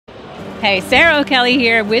Hey, Sarah O'Kelly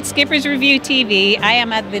here with Skipper's Review TV. I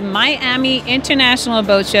am at the Miami International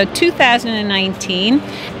Boat Show 2019,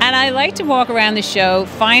 and I like to walk around the show,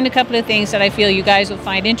 find a couple of things that I feel you guys will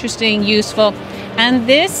find interesting, useful, and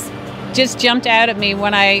this just jumped out at me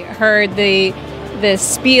when I heard the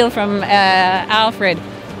spiel from Alfred.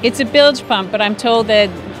 It's a bilge pump, but I'm told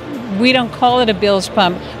that we don't call it a bilge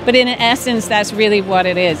pump, but in essence, that's really what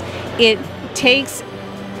it is. It takes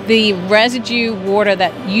the residue water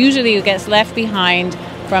that usually gets left behind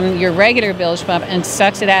from your regular bilge pump and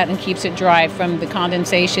sucks it out and keeps it dry from the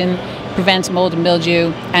condensation, prevents mold and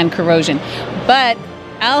mildew and corrosion. But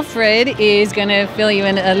Alfred is going to fill you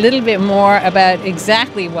in a little bit more about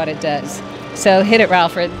exactly what it does. So hit it,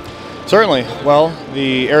 Alfred. Certainly. Well,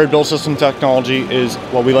 the Arid Bilge system technology is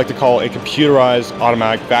what we like to call a computerized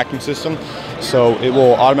automatic vacuum system. So it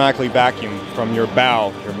will automatically vacuum from your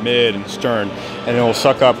bow, your mid, and stern, and it will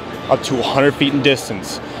suck up to 100 feet in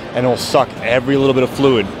distance, and it will suck every little bit of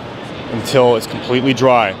fluid until it's completely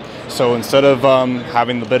dry. So instead of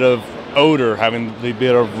having the bit of odor, having the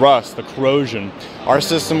bit of rust, the corrosion, our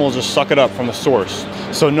system will just suck it up from the source.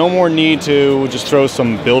 So no more need to just throw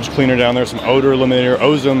some bilge cleaner down there, some odor eliminator,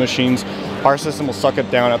 ozone machines. Our system will suck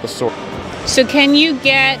it down at the source. So can you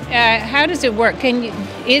get, how does it work?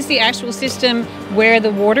 Is the actual system where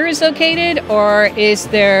the water is located, or is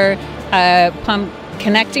there a pump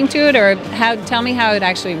connecting to it, or tell me how it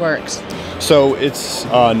actually works? So it's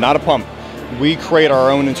not a pump. We create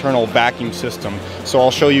our own internal vacuum system. So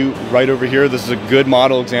I'll show you right over here. This is a good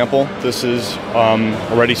model example. This is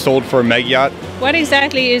already sold for a mega yacht. What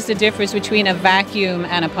exactly is the difference between a vacuum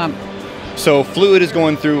and a pump? So fluid is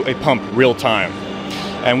going through a pump real time,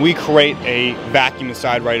 and we create a vacuum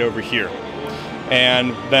inside right over here.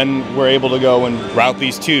 And then we're able to go and route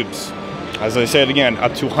these tubes, as I said again,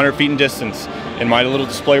 up to 100 feet in distance. And my little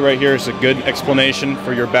display right here is a good explanation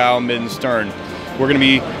for your bow, mid, and stern. We're going to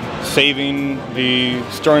be saving the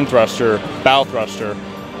stern thruster, bow thruster,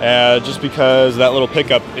 just because that little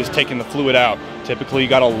pickup is taking the fluid out. Typically, you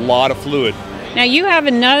got a lot of fluid. Now you have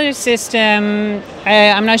another system,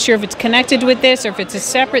 I'm not sure if it's connected with this or if it's a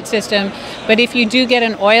separate system, but if you do get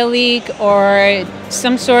an oil leak or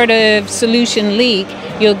some sort of solution leak,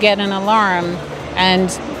 you'll get an alarm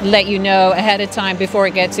and let you know ahead of time before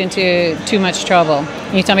it gets into too much trouble.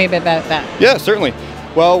 Can you tell me a bit about that? Yeah, certainly.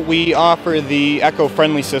 Well, we offer the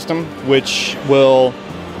eco-friendly system, which will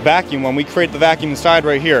vacuum. When we create the vacuum inside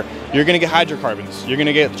right here, you're going to get hydrocarbons. You're going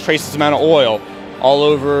to get traces amount of oil all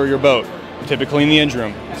over your boat, typically in the engine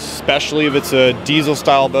room, especially if it's a diesel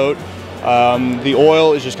style boat. The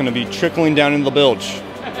oil is just going to be trickling down into the bilge.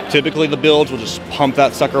 Typically the bilge will just pump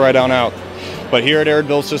that sucker right on out. But here at Arid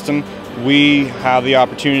Bilge System, we have the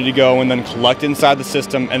opportunity to go and then collect inside the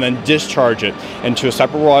system and then discharge it into a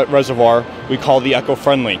separate reservoir we call the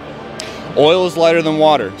eco-friendly. Oil is lighter than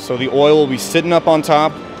water, so the oil will be sitting up on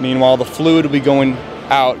top, meanwhile the fluid will be going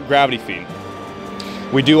out gravity feed.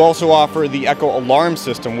 We do also offer the Eco Alarm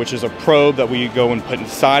system, which is a probe that we go and put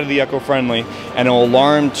inside of the eco-friendly, and it will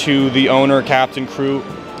alarm to the owner, captain, crew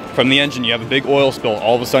from the engine. You have a big oil spill,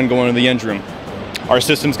 all of a sudden going into the engine room. Our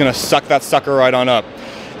system's going to suck that sucker right on up.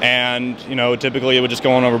 And typically it would just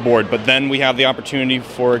go on overboard, but then we have the opportunity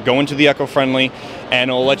for going to the eco-friendly, and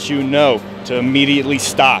it'll let you know to immediately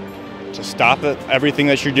stop, everything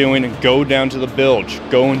that you're doing and go down to the bilge,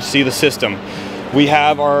 go and see the system. We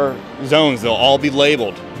have our zones, they'll all be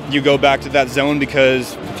labeled. You go back to that zone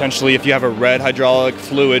because potentially if you have a red hydraulic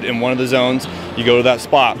fluid in one of the zones, you go to that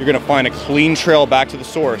spot. You're going to find a clean trail back to the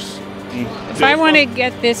source. If I want to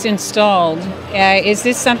get this installed, is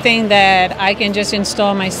this something that I can just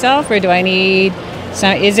install myself, or do I need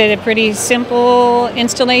some? Is it a pretty simple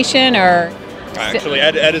installation, or? Actually,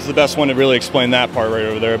 Ed is the best one to really explain that part right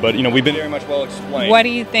over there. But we've been very much well explained. What do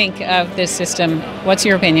you think of this system? What's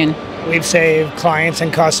your opinion? We've saved clients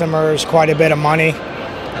and customers quite a bit of money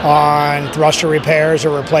on thruster repairs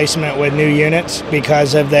or replacement with new units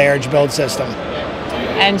because of the Arid Bilge system.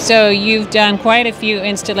 And so you've done quite a few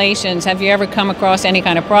installations. Have you ever come across any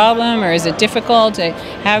kind of problem, or is it difficult?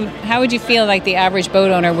 How would you feel like the average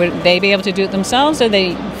boat owner, would they be able to do it themselves, or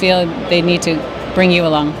they feel they need to bring you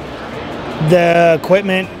along? The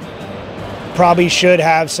equipment probably should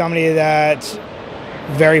have somebody that's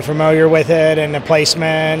very familiar with it, and the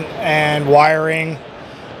placement and wiring,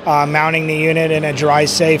 mounting the unit in a dry,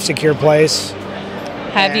 safe, secure place.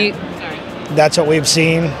 That's what we've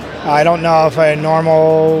seen. I don't know if a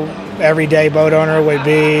normal, everyday boat owner would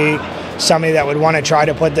be somebody that would want to try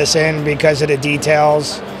to put this in because of the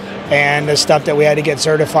details and the stuff that we had to get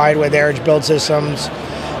certified with Arid Bilge Systems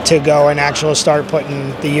to go and actually start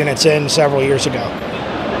putting the units in several years ago.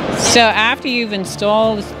 So after you've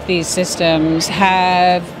installed these systems,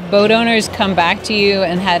 have boat owners come back to you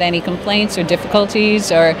and had any complaints or difficulties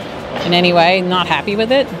or in any way not happy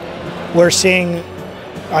with it? We're seeing,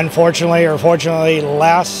 unfortunately or fortunately,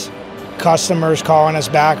 less customers calling us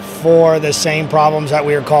back for the same problems that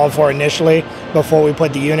we were called for initially before we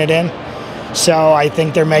put the unit in. So I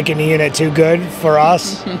think they're making the unit too good for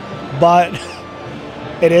us, but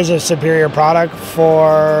it is a superior product.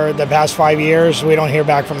 For the past 5 years, we don't hear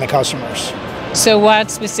back from the customers. So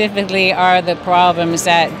what specifically are the problems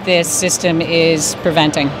that this system is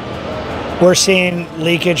preventing? We're seeing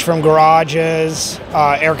leakage from garages,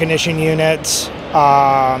 air conditioning units,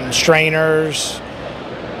 strainers,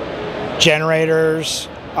 generators,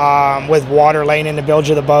 with water laying in the bilge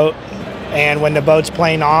of the boat. And when the boat's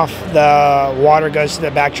playing off, the water goes to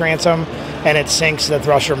the back transom and it sinks the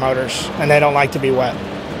thruster motors, and they don't like to be wet.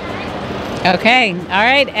 Okay. All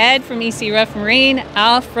right. Ed from EC Ruff Marine,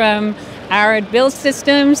 Al from Arid Bilge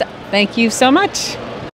Systems, thank you so much.